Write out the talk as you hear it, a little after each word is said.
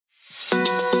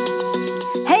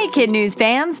Kid News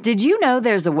fans, did you know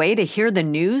there's a way to hear the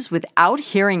news without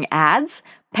hearing ads?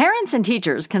 Parents and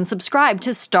teachers can subscribe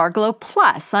to Starglow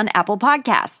Plus on Apple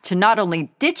Podcasts to not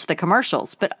only ditch the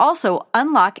commercials, but also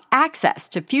unlock access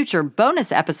to future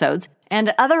bonus episodes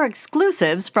and other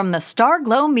exclusives from the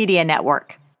Starglow Media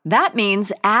Network. That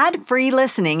means ad-free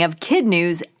listening of Kid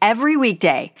News every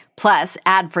weekday, plus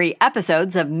ad-free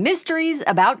episodes of Mysteries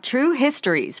About True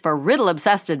Histories for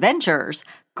riddle-obsessed adventurers,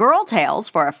 Girl Tales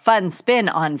for a fun spin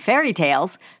on fairy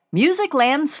tales,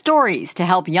 Musicland Stories to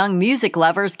help young music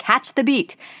lovers catch the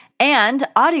beat, and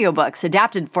audiobooks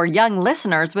adapted for young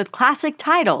listeners with classic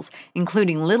titles,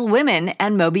 including Little Women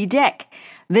and Moby Dick.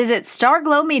 Visit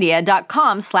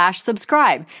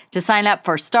starglowmedia.com/subscribe to sign up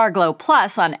for Starglow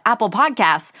Plus on Apple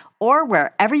Podcasts or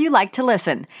wherever you like to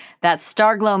listen. That's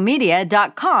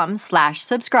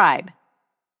starglowmedia.com/subscribe.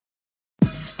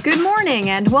 Good morning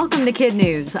and welcome to Kid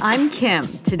News. I'm Kim.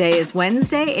 Today is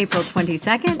Wednesday, April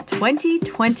 22nd,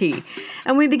 2020.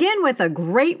 And we begin with a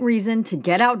great reason to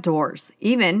get outdoors,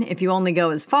 even if you only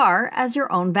go as far as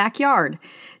your own backyard.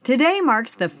 Today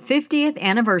marks the 50th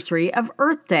anniversary of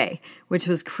Earth Day, which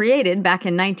was created back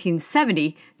in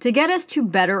 1970 to get us to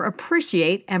better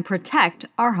appreciate and protect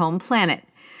our home planet.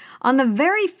 On the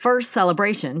very first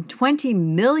celebration, 20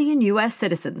 million U.S.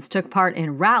 citizens took part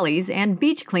in rallies and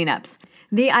beach cleanups.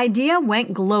 The idea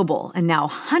went global, and now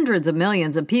hundreds of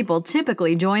millions of people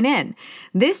typically join in.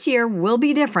 This year will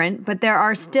be different, but there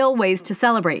are still ways to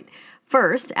celebrate.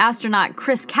 First, astronaut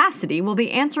Chris Cassidy will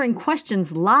be answering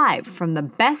questions live from the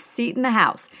best seat in the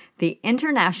house, the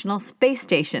International Space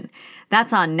Station.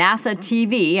 That's on NASA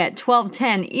TV at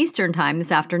 12:10 Eastern Time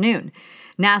this afternoon.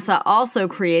 NASA also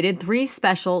created 3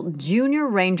 special Junior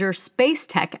Ranger Space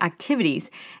Tech activities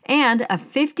and a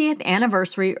 50th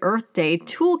Anniversary Earth Day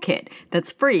toolkit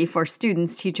that's free for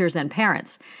students, teachers, and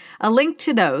parents. A link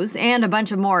to those and a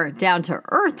bunch of more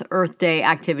down-to-earth Earth Day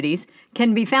activities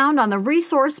can be found on the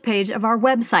resource page of our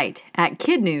website at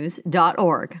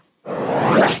kidnews.org.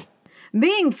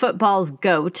 Being football's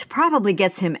GOAT probably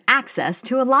gets him access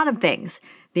to a lot of things.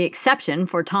 The exception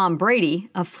for Tom Brady,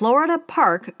 a Florida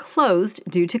park closed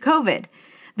due to COVID.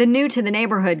 The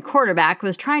new-to-the-neighborhood quarterback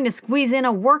was trying to squeeze in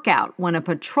a workout when a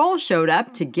patrol showed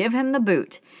up to give him the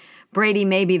boot. Brady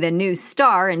may be the new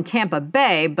star in Tampa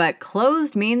Bay, but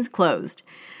closed means closed.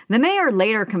 The mayor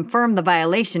later confirmed the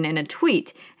violation in a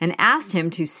tweet and asked him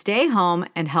to stay home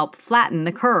and help flatten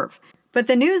the curve. But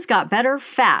the news got better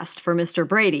fast for Mr.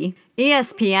 Brady.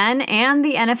 ESPN and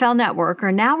the NFL Network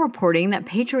are now reporting that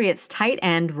Patriots tight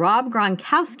end Rob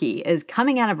Gronkowski is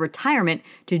coming out of retirement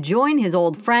to join his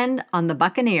old friend on the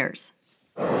Buccaneers.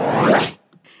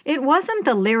 It wasn't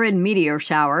the Lyrid meteor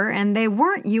shower, and they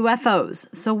weren't UFOs.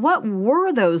 So what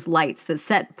were those lights that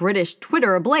set British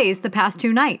Twitter ablaze the past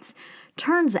 2 nights?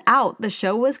 Turns out the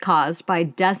show was caused by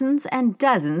dozens and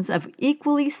dozens of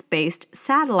equally spaced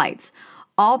satellites,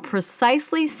 all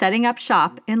precisely setting up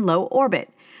shop in low orbit.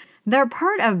 They're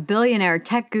part of billionaire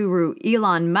tech guru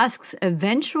Elon Musk's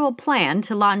eventual plan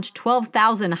to launch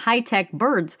 12,000 high-tech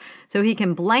birds so he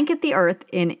can blanket the Earth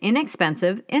in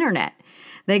inexpensive internet.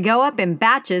 They go up in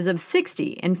batches of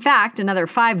 60. In fact, another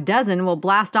 6 will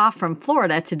blast off from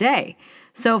Florida today.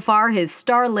 So far, his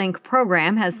Starlink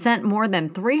program has sent more than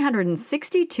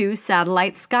 362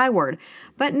 satellites skyward,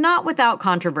 but not without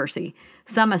controversy.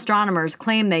 Some astronomers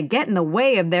claim they get in the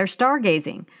way of their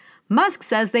stargazing. Musk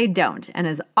says they don't and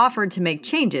has offered to make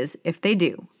changes if they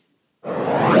do.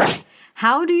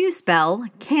 How do you spell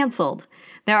canceled?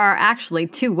 There are actually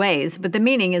 2 ways, but the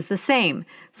meaning is the same.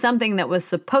 Something that was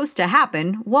supposed to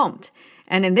happen won't.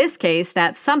 And in this case,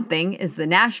 that something is the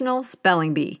National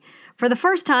Spelling Bee. For the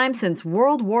first time since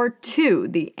World War II,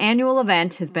 the annual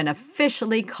event has been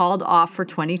officially called off for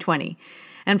 2020.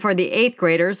 And for the 8th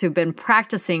graders who've been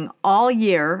practicing all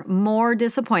year, more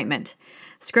disappointment.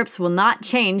 Scripps will not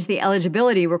change the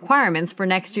eligibility requirements for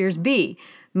next year's bee,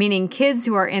 meaning kids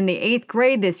who are in the 8th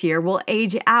grade this year will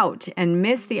age out and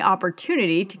miss the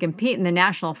opportunity to compete in the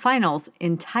national finals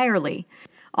entirely.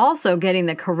 Also getting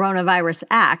the coronavirus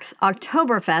axe,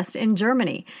 Oktoberfest in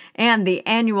Germany, and the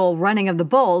annual Running of the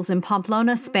Bulls in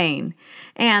Pamplona, Spain.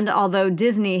 And although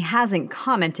Disney hasn't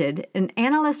commented, an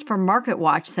analyst from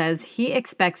MarketWatch says he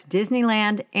expects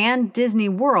Disneyland and Disney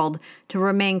World to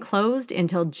remain closed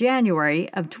until January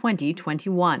of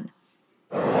 2021.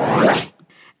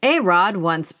 A-Rod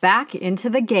wants back into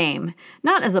the game,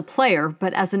 not as a player,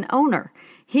 but as an owner.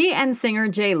 He and singer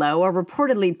J-Lo are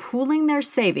reportedly pooling their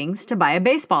savings to buy a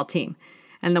baseball team.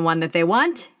 And the one that they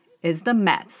want is the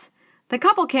Mets. The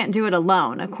couple can't do it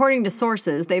alone. According to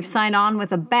sources, they've signed on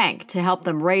with a bank to help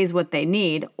them raise what they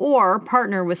need or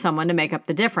partner with someone to make up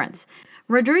the difference.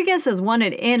 Rodriguez has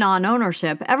wanted in on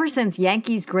ownership ever since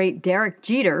Yankees great Derek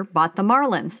Jeter bought the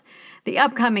Marlins. The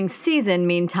upcoming season,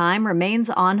 meantime, remains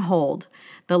on hold.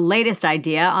 The latest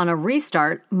idea on a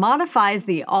restart modifies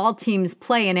the all teams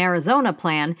play in Arizona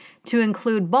plan to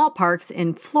include ballparks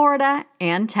in Florida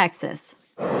and Texas.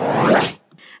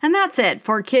 And that's it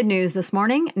for Kid News this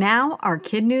morning. Now, our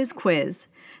Kid News quiz.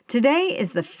 Today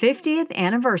is the 50th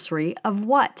anniversary of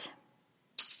what?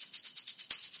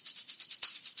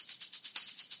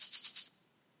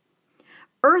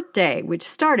 Earth Day, which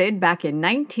started back in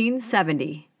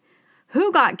 1970.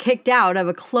 Who got kicked out of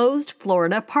a closed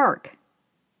Florida park?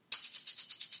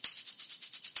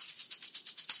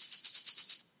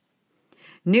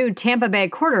 New Tampa Bay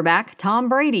quarterback Tom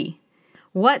Brady.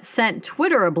 What sent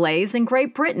Twitter ablaze in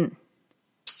Great Britain?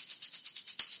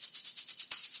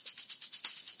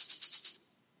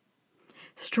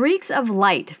 Streaks of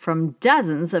light from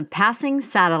dozens of passing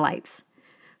satellites.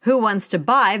 Who wants to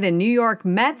buy the New York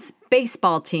Mets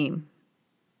baseball team?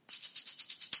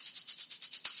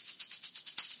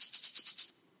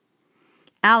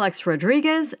 Alex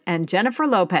Rodriguez and Jennifer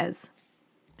Lopez.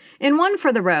 In One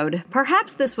for the Road,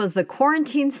 perhaps this was the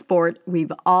quarantine sport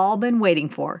we've all been waiting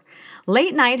for.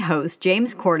 Late-night host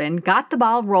James Corden got the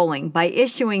ball rolling by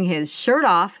issuing his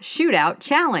shirt-off shootout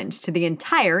challenge to the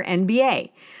entire NBA.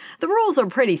 The rules are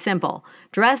pretty simple.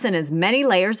 Dress in as many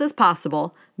layers as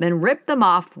possible, then rip them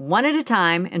off one at a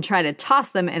time and try to toss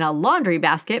them in a laundry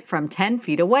basket from 10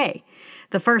 feet away.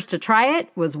 The first to try it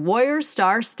was Warriors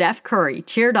star Steph Curry,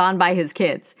 cheered on by his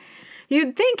kids.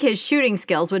 You'd think his shooting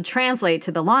skills would translate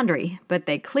to the laundry, but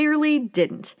they clearly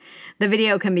didn't. The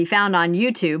video can be found on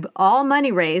YouTube. All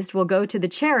money raised will go to the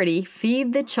charity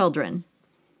Feed the Children.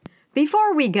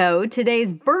 Before we go,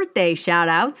 today's birthday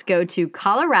shout-outs go to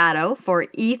Colorado for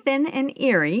Ethan in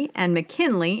Erie and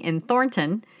McKinley in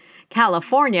Thornton,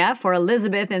 California for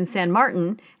Elizabeth in San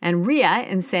Martin and Rhea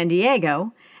in San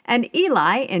Diego, and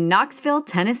Eli in Knoxville,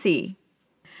 Tennessee.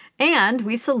 And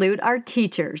we salute our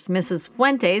teachers, Mrs.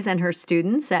 Fuentes and her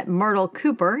students at Myrtle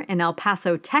Cooper in El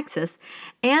Paso, Texas,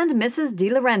 and Mrs.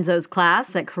 DiLorenzo's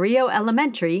class at Carrillo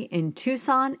Elementary in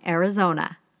Tucson,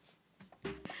 Arizona.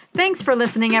 Thanks for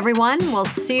listening, everyone. We'll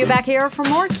see you back here for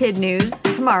more Kid News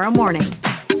tomorrow morning.